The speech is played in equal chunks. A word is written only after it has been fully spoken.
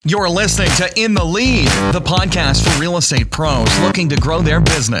You're listening to In the Lead, the podcast for real estate pros looking to grow their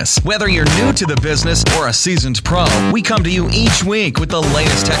business. Whether you're new to the business or a seasoned pro, we come to you each week with the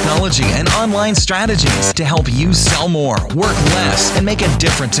latest technology and online strategies to help you sell more, work less, and make a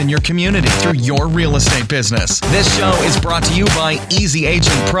difference in your community through your real estate business. This show is brought to you by Easy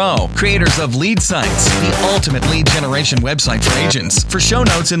Agent Pro, creators of Lead Sites, the ultimate lead generation website for agents. For show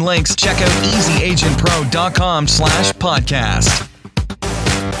notes and links, check out easyagentpro.com/podcast.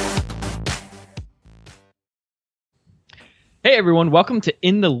 Hey everyone, welcome to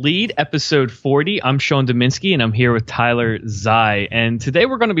In the Lead, episode 40. I'm Sean Dominski and I'm here with Tyler Zai. And today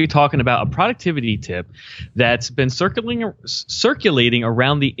we're going to be talking about a productivity tip that's been circulating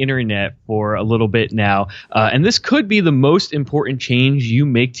around the internet for a little bit now. And this could be the most important change you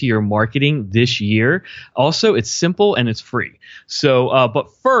make to your marketing this year. Also, it's simple and it's free. So,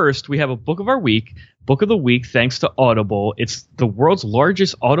 but first, we have a book of our week. Book of the week, thanks to Audible. It's the world's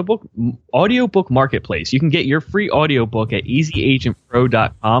largest audiobook marketplace. You can get your free audiobook at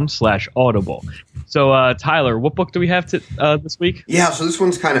easyagentpro.com/audible. So, Tyler, what book do we have this week? Yeah, so this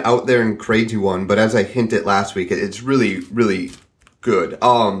one's kind of out there and crazy one, but as I hinted last week, it's really, really good.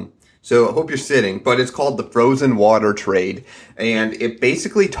 So I hope you're sitting, but it's called The Frozen Water Trade, and it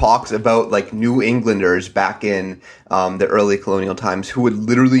basically talks about like New Englanders back in the early colonial times who would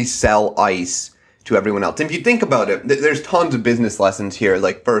literally sell ice to everyone else. And if you think about it, there's tons of business lessons here.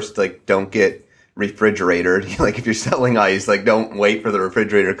 Like first, like don't get refrigerated. Like if you're selling ice, like don't wait for the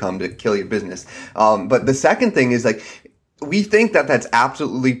refrigerator to come to kill your business. But the second thing is like, we think that that's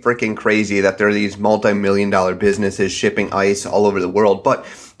absolutely freaking crazy that there are these multi-million-dollar businesses shipping ice all over the world. But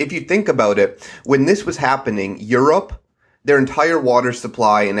if you think about it, when this was happening, Europe, their entire water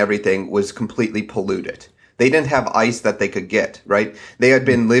supply and everything was completely polluted. They didn't have ice that they could get, right? They had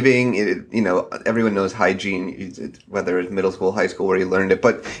been living, everyone knows hygiene, whether it's middle school, high school, where you learned it,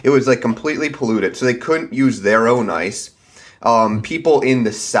 but it was like completely polluted. So they couldn't use their own ice. People in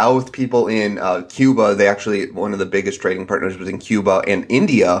the South, people in Cuba, one of the biggest trading partners was in Cuba and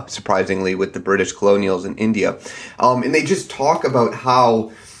India, surprisingly, with the British colonials in India. And they just talk about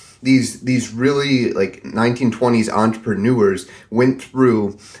how these really like 1920s entrepreneurs went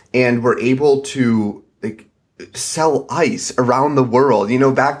through and were able to like sell ice around the world. You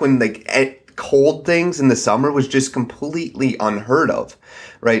know, back when like cold things in the summer was just completely unheard of,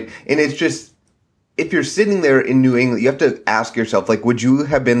 right? And it's just, if you're sitting there in New England, you have to ask yourself, like, would you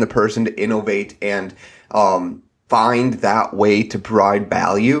have been the person to innovate and find that way to provide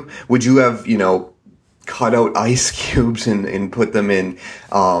value? Would you have, cut out ice cubes and put them in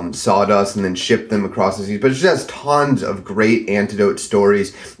sawdust and then ship them across the seas? But it just has tons of great antidote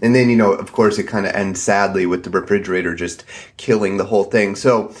stories. And then, of course, it kind of ends sadly with the refrigerator just killing the whole thing.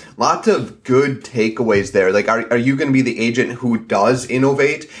 So lots of good takeaways there. Like, are you going to be the agent who does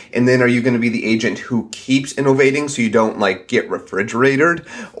innovate? And then are you going to be the agent who keeps innovating so you don't like get refrigerated?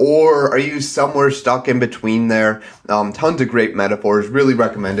 Or are you somewhere stuck in between there? Tons of great metaphors. Really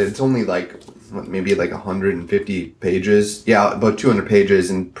recommend it. It's only like maybe like 150 pages. Yeah, about 200 pages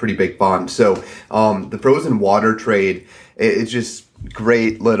and pretty big font. So, The Frozen Water Trade, it's just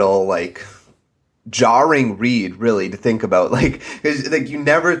great little like jarring read really to think about. Like you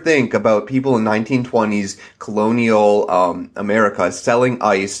never think about people in 1920s colonial America selling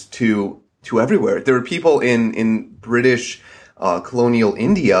ice to everywhere. There were people in British colonial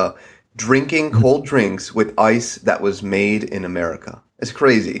India drinking cold drinks with ice that was made in America. It's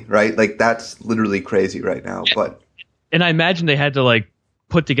crazy, right? Like that's literally crazy right now. But and I imagine they had to like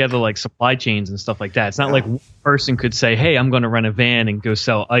put together like supply chains and stuff like that. It's not like one person could say, "Hey, I'm going to rent a van and go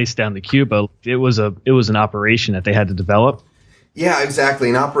sell ice down to Cuba." It was an operation that they had to develop. Yeah, exactly.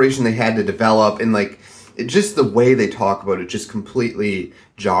 An operation they had to develop, and like just the way they talk about it just completely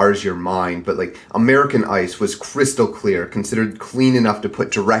jars your mind. But like American ice was crystal clear, considered clean enough to put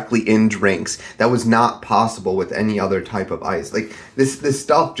directly in drinks. That was not possible with any other type of ice. Like this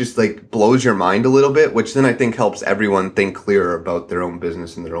stuff just like blows your mind a little bit, which then I think helps everyone think clearer about their own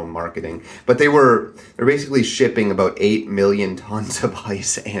business and their own marketing. But they're basically shipping about 8 million tons of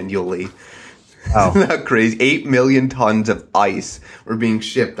ice annually. Wow. Isn't that crazy? 8 million tons of ice were being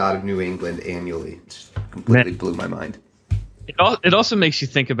shipped out of New England annually. It just completely blew my mind. It also makes you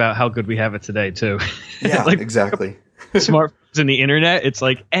think about how good we have it today, too. Yeah, like, exactly. Smartphones and the internet, it's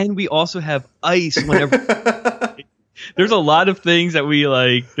like, and we also have ice whenever. There's a lot of things that we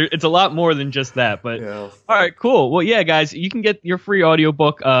like. It's a lot more than just that. But yeah. All right, cool. Well, yeah, guys, you can get your free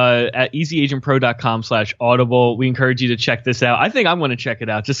audiobook at easyagentpro.com/audible. We encourage you to check this out. I think I'm going to check it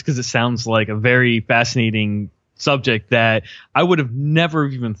out just because it sounds like a very fascinating subject that I would have never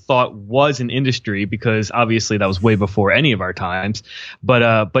even thought was an industry, because obviously that was way before any of our times.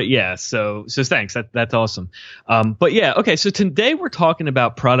 But yeah, so thanks. That's awesome. But yeah, okay. So today we're talking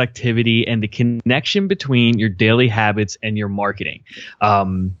about productivity and the connection between your daily habits and your marketing.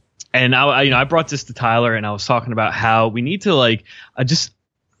 And I brought this to Tyler, and I was talking about how we need to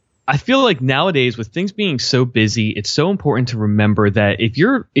I feel like nowadays, with things being so busy, it's so important to remember that if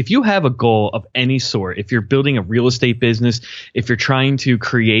you have a goal of any sort, if you're building a real estate business, if you're trying to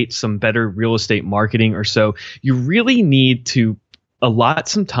create some better real estate marketing or so, you really need to allot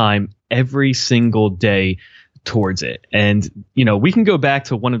some time every single day towards it. And, we can go back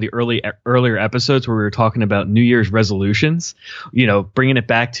to one of the earlier episodes where we were talking about New Year's resolutions, bringing it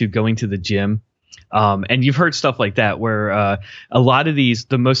back to going to the gym. And you've heard stuff like that where a lot of the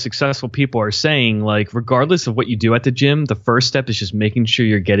most successful people are saying, like, regardless of what you do at the gym, the first step is just making sure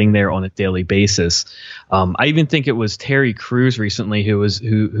you're getting there on a daily basis. I even think it was Terry Crews recently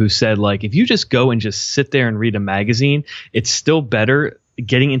who said, like, if you just go and just sit there and read a magazine, it's still better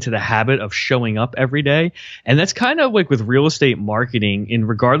getting into the habit of showing up every day. And that's kind of like with real estate marketing, in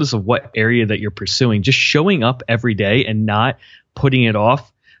regardless of what area that you're pursuing, just showing up every day and not putting it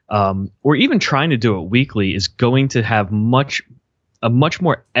off. Or even trying to do it weekly is going to have a much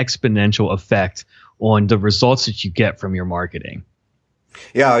more exponential effect on the results that you get from your marketing.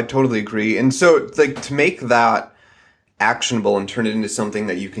 Yeah, I totally agree. And so, like, to make that actionable and turn it into something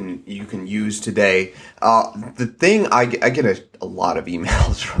that you can use today, the thing I get a lot of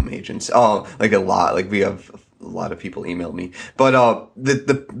emails from agents. Like a lot. Like, we have a lot of people email me, but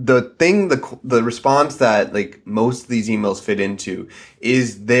the response that, like, most of these emails fit into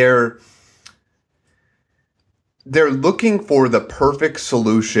is they're looking for the perfect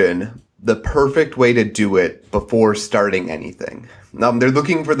solution, the perfect way to do it before starting anything. They're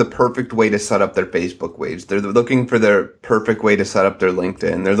looking for the perfect way to set up their Facebook page. They're looking for their perfect way to set up their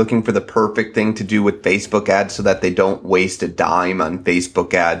LinkedIn. They're looking for the perfect thing to do with Facebook ads so that they don't waste a dime on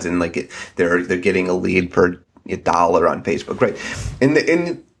Facebook ads, and they're getting a lead for $1 on Facebook, right?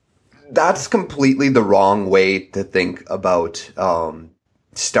 And that's completely the wrong way to think about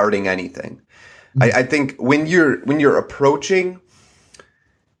starting anything. I think when you're approaching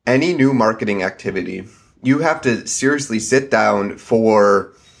any new marketing activity, you have to seriously sit down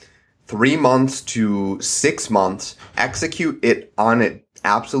for 3 months to 6 months, execute it on it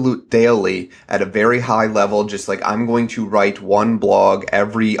absolute daily at a very high level. Just like, I'm going to write one blog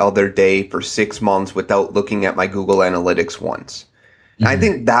every other day for 6 months without looking at my Google Analytics once. Mm-hmm. I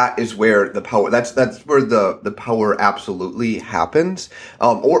think that is where the power, that's where the power absolutely happens.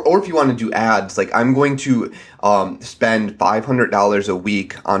 Or if you want to do ads, like, I'm going to spend $500 a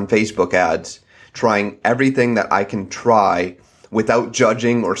week on Facebook ads, trying everything that I can try without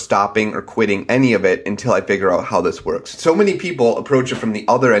judging or stopping or quitting any of it until I figure out how this works. So many people approach it from the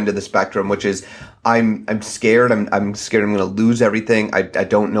other end of the spectrum, which is, I'm scared. I'm scared I'm going to lose everything. I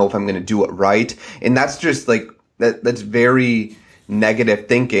don't know if I'm going to do it right. And that's just like, that's very negative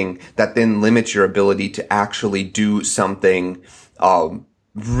thinking that then limits your ability to actually do something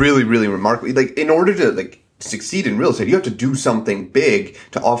really, really remarkable. Like, in order to succeed in real estate, you have to do something big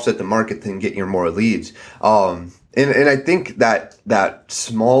to offset the market and get your more leads. And I think that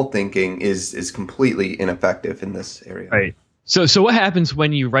small thinking is completely ineffective in this area. Right. So what happens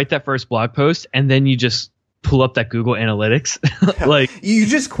when you write that first blog post and then you just pull up that Google Analytics? Like, you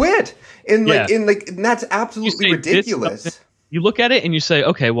just quit. And that's absolutely ridiculous. You look at it and you say,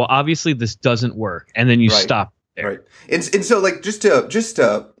 okay, well, obviously this doesn't work, and then you stop there. Right. And so, like, just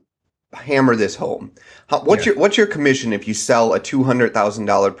to hammer this home, what's your commission if you sell a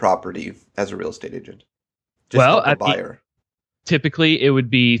 $200,000 property as a real estate agent? Well, a buyer. Typically, it would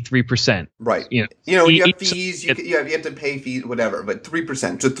be 3%. Right. You have fees. You have to pay fees, whatever. But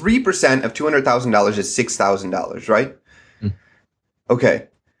 3%. So 3% of $200,000 is $6,000, right? Mm. Okay.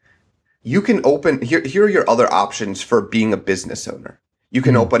 You can open here. Here are your other options for being a business owner. You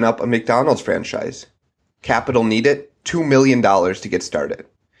can open up a McDonald's franchise. Capital needed, $2 million to get started.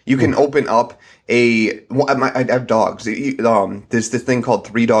 You can open up I have dogs. There's this thing called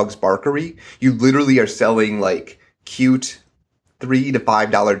Three Dogs Barkery. You literally are selling, like, cute $3 to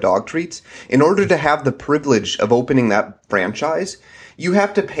 $5 dog treats. In order to have the privilege of opening that franchise, you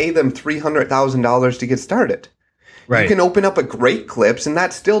have to pay them $300,000 to get started. Right. You can open up a Great Clips, and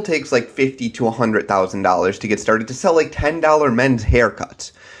that still takes like $50,000 to $100,000 to get started to sell like $10 men's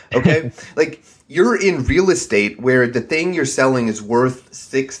haircuts. Okay, like, you're in real estate where the thing you're selling is worth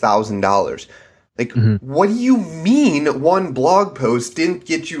 $6,000. Like, what do you mean one blog post didn't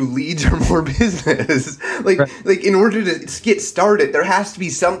get you leads or more business? Like in order to get started, there has to be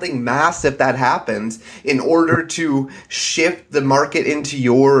something massive that happens in order to shift the market into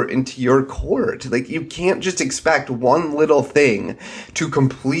your court. Like, you can't just expect one little thing to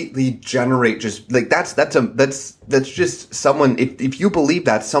completely generate just like that's just someone. If you believe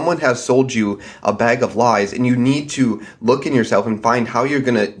that, someone has sold you a bag of lies, and you need to look in yourself and find how you're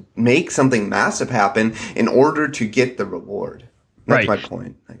going to make something massive happen in order to get the reward. That's my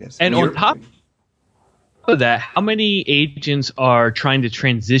point, I guess. And on top of that, how many agents are trying to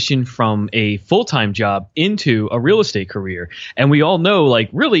transition from a full-time job into a real estate career? And we all know, like,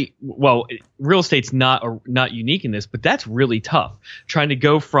 really, well, real estate's not unique in this, but that's really tough, trying to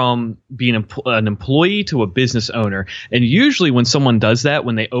go from being an employee to a business owner. And usually when someone does that,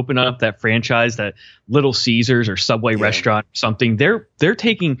 when they open up that franchise, that Little Caesars or Subway restaurant or something, they've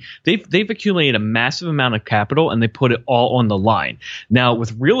accumulated a massive amount of capital, and they put it all on the line. Now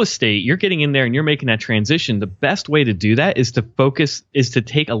with real estate, you're getting in there and you're making that transition. The best way to do that is to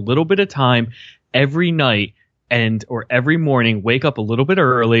take a little bit of time every night or every morning, wake up a little bit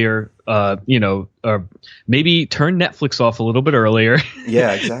earlier, maybe turn Netflix off a little bit earlier.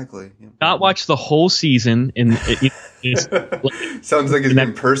 Yeah, exactly. Yeah. Not watch the whole season. Sounds like it's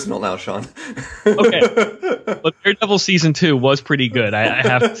getting personal now, Sean. Okay. But Daredevil season 2 was pretty good. I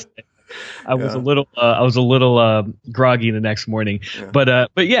have to say. I was a little groggy the next morning, but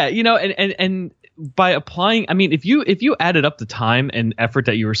yeah, and by applying, I mean, if you added up the time and effort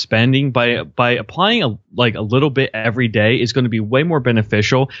that you were spending by applying a little bit every day is going to be way more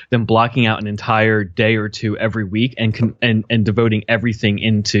beneficial than blocking out an entire day or two every week and devoting everything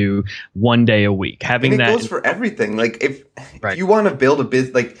into one day a week. Having and it goes for everything. Like if you want to build a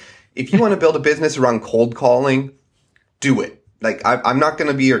business, if you want to build a business around cold calling, do it. Like, I'm not going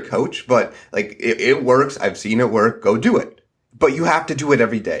to be your coach, but like it works. I've seen it work. Go do it. But you have to do it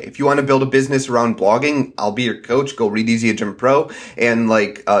every day. If you want to build a business around blogging, I'll be your coach. Go read Easy Agent Pro and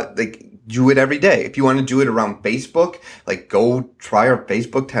do it every day. If you want to do it around Facebook, like go try our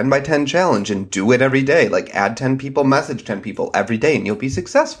Facebook 10 by 10 challenge and do it every day. Like add 10 people, message 10 people every day, and you'll be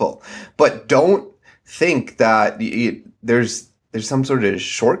successful. But don't think that there's some sort of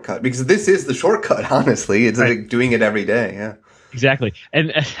shortcut, because this is the shortcut. Honestly, it's like doing it every day. Yeah. Exactly.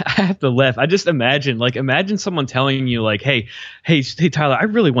 And I have to laugh. I just imagine someone telling you like, hey, Tyler, I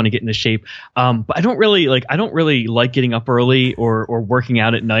really want to get into shape. But I don't really like getting up early or working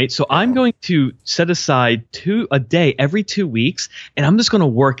out at night. So I'm going to set aside a day every 2 weeks, and I'm just going to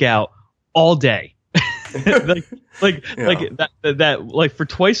work out all day. like for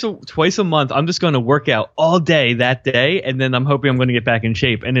twice a month, I'm just going to work out all day that day, and then I'm hoping I'm going to get back in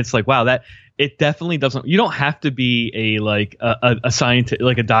shape. And it's like, wow, that it definitely doesn't. You don't have to be a scientist,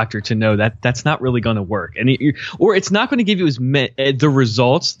 like a doctor, to know that that's not really going to work, and it's not going to give you the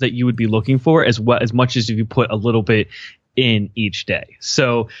results that you would be looking for as much as if you put a little bit in each day.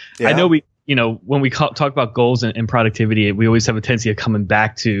 So I know when we talk about goals and productivity, we always have a tendency of coming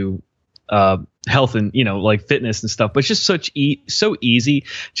back to health and like fitness and stuff, but it's just so easy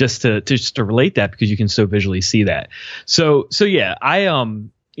just to relate that, because you can so visually see that. So yeah, I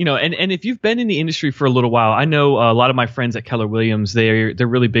and if you've been in the industry for a little while, I know a lot of my friends at Keller Williams, they're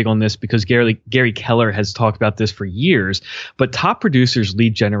really big on this, because Gary Keller has talked about this for years. But top producers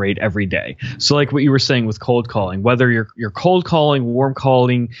lead generate every day. So like what you were saying with cold calling, whether you're cold calling, warm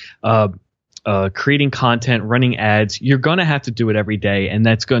calling, creating content, running ads, you're going to have to do it every day. And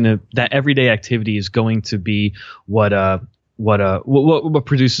that everyday activity is going to be what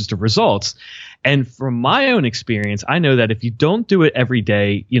produces the results. And from my own experience, I know that if you don't do it every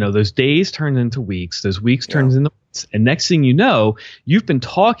day, those days turn into weeks, those weeks turns into months. And next thing you know, you've been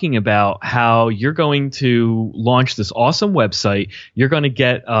talking about how you're going to launch this awesome website. You're going to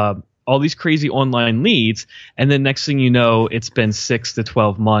get, all these crazy online leads, and then next thing you know, it's been 6 to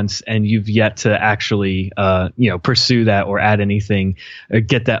 12 months, and you've yet to actually, pursue that or add anything,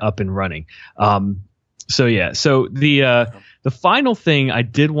 get that up and running. So the final thing I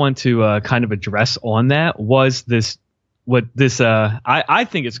did want to kind of address on that was I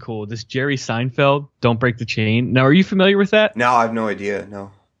think it's cool. This Jerry Seinfeld, Don't Break the Chain. Now, are you familiar with that? No, I have no idea.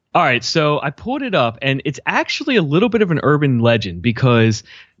 No. All right, so I pulled it up, and it's actually a little bit of an urban legend, because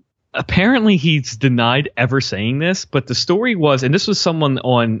apparently he's denied ever saying this, but the story was, and this was someone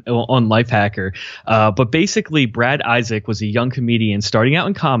on Lifehacker, but basically Brad Isaac was a young comedian starting out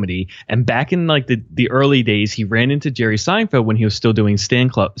in comedy, and back in like the early days, he ran into Jerry Seinfeld when he was still doing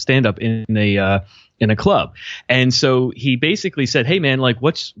stand up in in a club. And so he basically said, hey man, like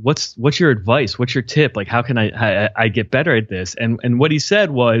what's your advice? What's your tip? Like, how can I get better at this? And what he said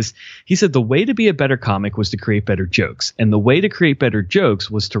was, he said the way to be a better comic was to create better jokes. And the way to create better jokes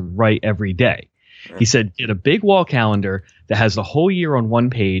was to write every day. He said, get a big wall calendar that has the whole year on one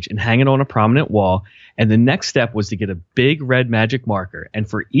page and hang it on a prominent wall. And the next step was to get a big red magic marker. And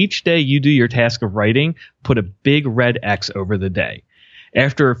for each day you do your task of writing, put a big red X over the day.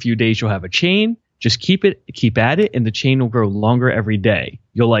 After a few days, you'll have a chain. Just keep at it, and the chain will grow longer every day.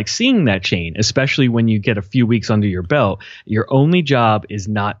 You'll like seeing that chain, especially when you get a few weeks under your belt. Your only job is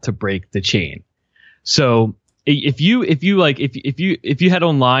not to break the chain. So if you head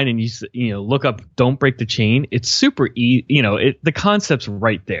online and you look up "Don't Break the Chain," it's super easy. The concept's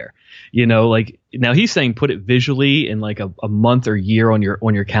right there. Like now he's saying put it visually in like a month or year on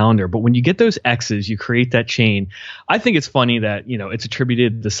your calendar. But when you get those X's, you create that chain. I think it's funny that, it's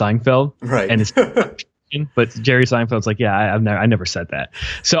attributed to Seinfeld. Right. And it's, but Jerry Seinfeld's like, yeah, I never said that.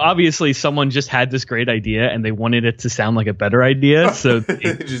 So obviously someone just had this great idea and they wanted it to sound like a better idea. So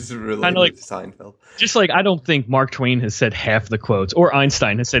just really kind of like Seinfeld. Just like, I don't think Mark Twain has said half the quotes, or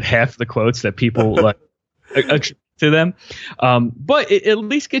Einstein has said half the quotes that people like to them. But it at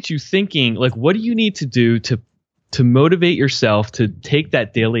least gets you thinking, like, what do you need to do to motivate yourself to take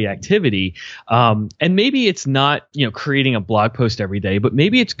that daily activity? And maybe it's not, creating a blog post every day, but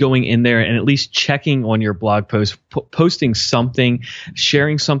maybe it's going in there and at least checking on your blog post, posting something,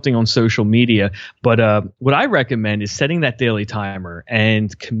 sharing something on social media. But what I recommend is setting that daily timer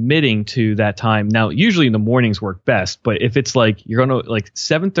and committing to that time. Now, usually in the mornings work best, but if it's like you're going to like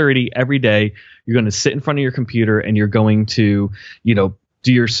 7:30 every day, you're going to sit in front of your computer and you're going to,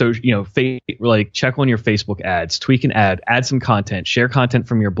 do your social, check on your Facebook ads, tweak an ad, add some content, share content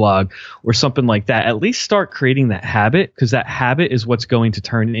from your blog or something like that. At least start creating that habit, because that habit is what's going to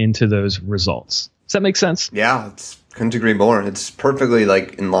turn into those results. Does that make sense? Yeah, couldn't agree more. It's perfectly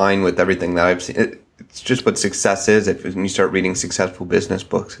like in line with everything that I've seen. It's just what success is. When you start reading successful business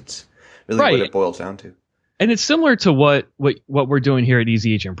books, it's really what it boils down to. And it's similar to what we're doing here at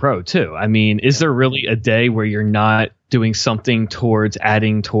Easy Agent Pro too. I mean, is there really a day where you're not doing something towards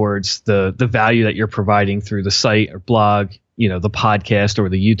adding towards the value that you're providing through the site or blog, the podcast or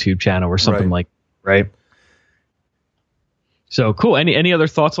the YouTube channel or something right? So cool. Any other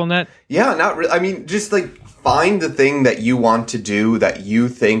thoughts on that? Yeah, not really. I mean, just like find the thing that you want to do that you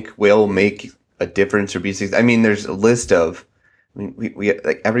think will make a difference or be successful. I mean, there's a list of, we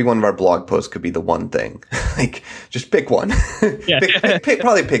like every one of our blog posts could be the one thing. Like, just pick one. Yeah.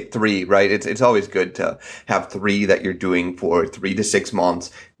 Probably pick three, right? It's always good to have three that you're doing for 3 to 6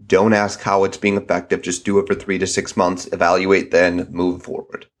 months. Don't ask how it's being effective. Just do it for 3 to 6 months. Evaluate, then move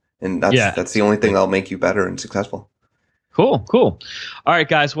forward. And that's the only thing that'll make you better and successful. Cool. All right,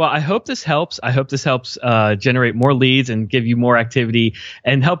 guys. Well, I hope this helps. Generate more leads and give you more activity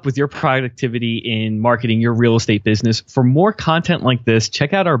and help with your productivity in marketing your real estate business. For more content like this,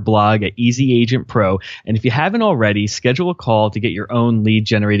 check out our blog at Easy Agent Pro. And if you haven't already, schedule a call to get your own lead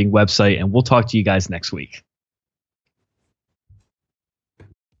generating website. And we'll talk to you guys next week.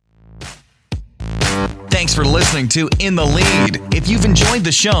 Thanks for listening to In the Lead. If you've enjoyed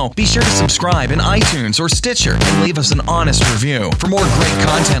the show, be sure to subscribe in iTunes or Stitcher and leave us an honest review. For more great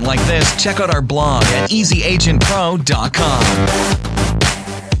content like this, check out our blog at easyagentpro.com.